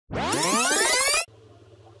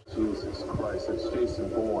sacrifice. It's Jason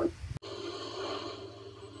Bourne.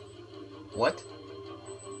 What?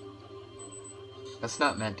 That's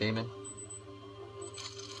not Matt Damon.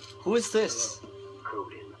 Who is this?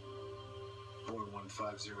 Code in. Bourne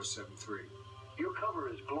 15073. Your cover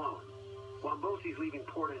is blown. While Bosie's leaving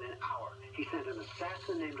port in an hour, he sent an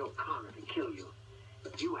assassin named O'Connor to kill you.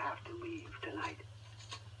 You have to leave tonight.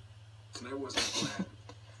 Tonight wasn't the plan.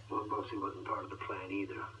 Well, Bosie wasn't part of the plan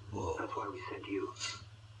either. Whoa. That's why we sent you.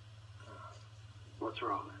 What's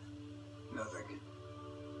wrong? Nothing.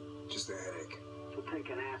 Just a headache. So take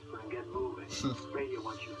an aspirin and get moving. Radio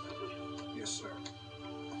wants you in position. Yes, sir.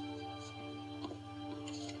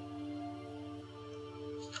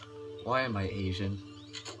 Why am I Asian?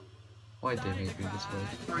 Why did they make me this way?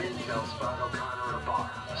 For intel, spot O'Connor in a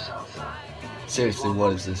bar on the south side. Seriously,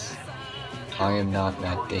 what is this? I am not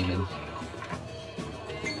Matt Damon.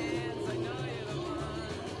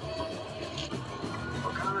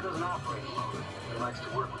 O'Connor doesn't operate alone. He likes to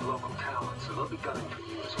work with local talent, so they'll be gunning for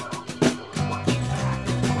you as well.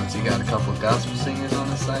 Once you got a couple gospel singers on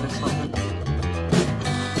the side or something.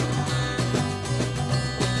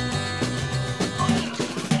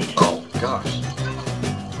 Oh gosh.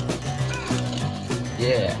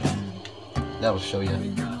 Yeah. That will show you.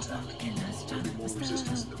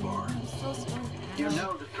 You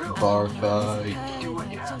know the drill. Bar fight. Do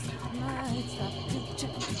what you have to.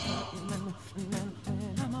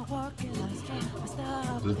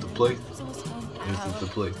 Is it the plate? Is it the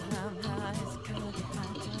plate?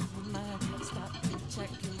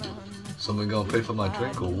 Someone gonna pay for my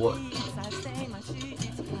drink or what?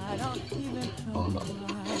 Oh no.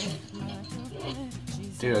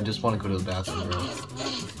 Dude, I just want to go to the bathroom, bro.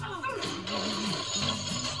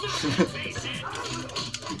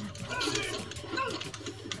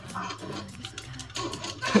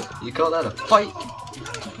 You call that a fight?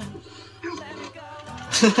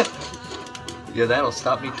 Yeah, that'll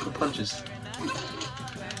stop me 2 punches.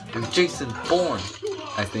 I'm Jason Bourne,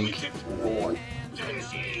 I think.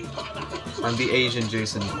 I'm the Asian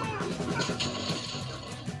Jason Bourne.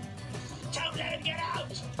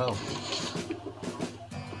 Oh.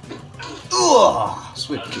 Ugh!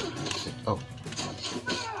 Swift kick. Oh.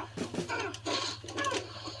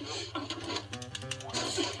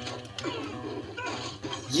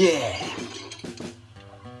 Yeah!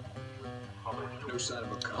 No sign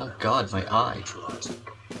of O'Connor. Oh god, my eye.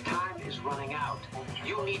 Time is running out.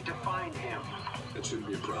 You need to find him. That shouldn't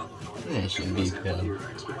be a problem. Yeah, it shouldn't be Here, bad.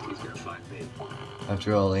 I expect he's gonna find me.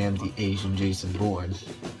 After all, I am the Asian Jason Bourne.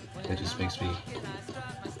 That just makes me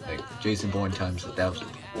like Jason Bourne times 1,000.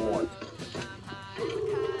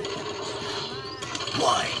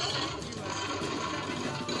 Why?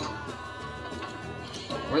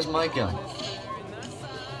 Where's my gun?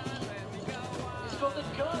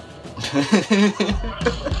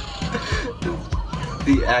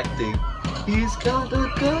 The acting. He's got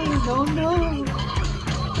a gun, oh no!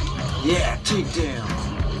 Yeah, take down!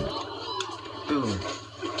 Boom.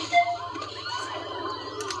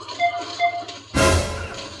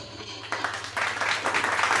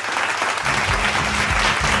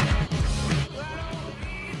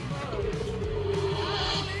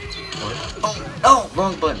 Oh,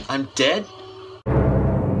 wrong button. I'm dead?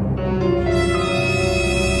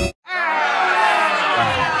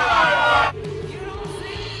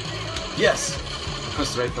 Yes!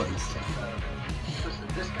 Press the right button this time. Listen,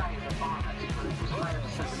 this guy is a bomb expert. He might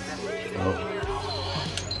have sent a message. Oh.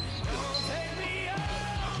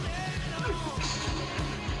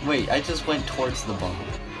 Wait, I just went towards the bomb.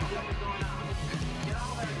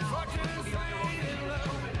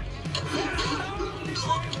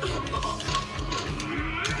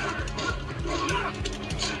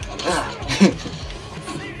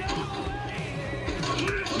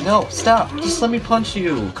 No, stop! Just let me punch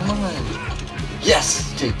you! Come on!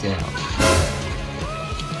 Yes! Take down!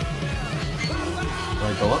 Do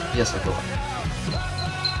I go up? Yes, I go up.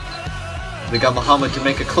 They got Muhammad to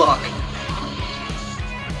make a clock!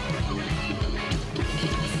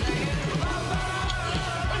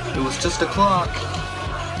 It was just a clock!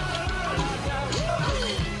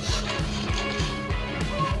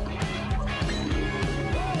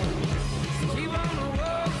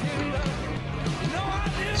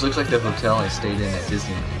 This looks like the hotel I stayed in at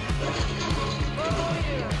Disneyland.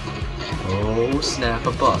 Oh snap,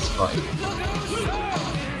 a boss fight.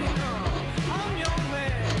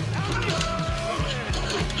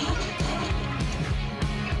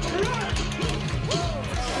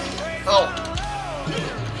 Oh!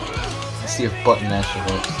 Let's see if button mashing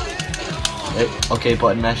works. Okay,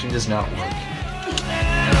 button mashing does not work.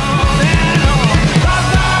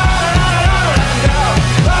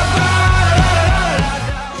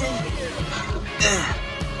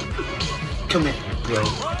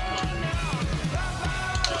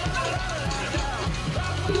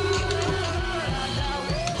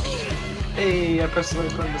 Hey, I pressed the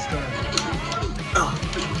right button this time.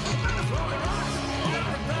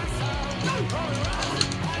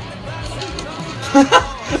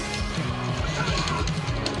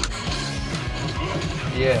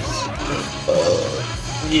 Yes.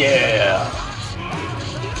 Yeah.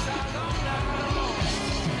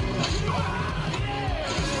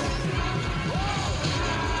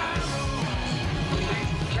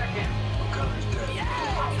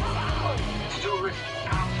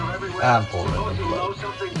 I'm pouring the blood.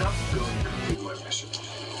 Something's up.